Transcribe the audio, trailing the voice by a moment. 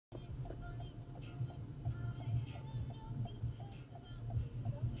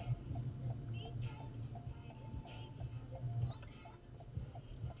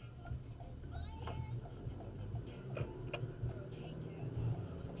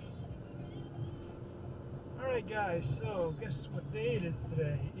Alright guys, so guess what day it is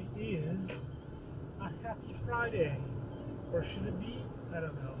today? It is a happy Friday. Or should it be? I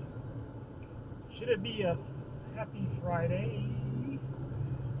don't know. Should it be a happy Friday?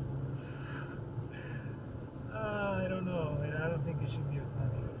 I don't know. I don't think it should be a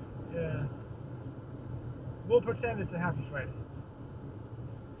Friday. Yeah. We'll pretend it's a happy Friday.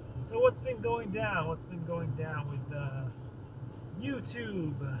 So what's been going down? What's been going down with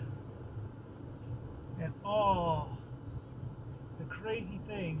YouTube and all the crazy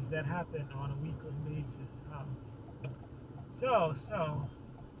things that happen on a weekly basis? So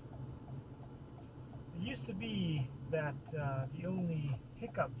it used to be that the only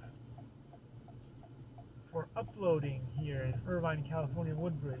hiccup for uploading here in Irvine, California,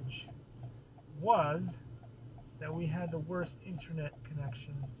 Woodbridge was that we had the worst internet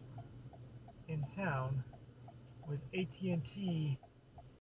connection in town with AT&T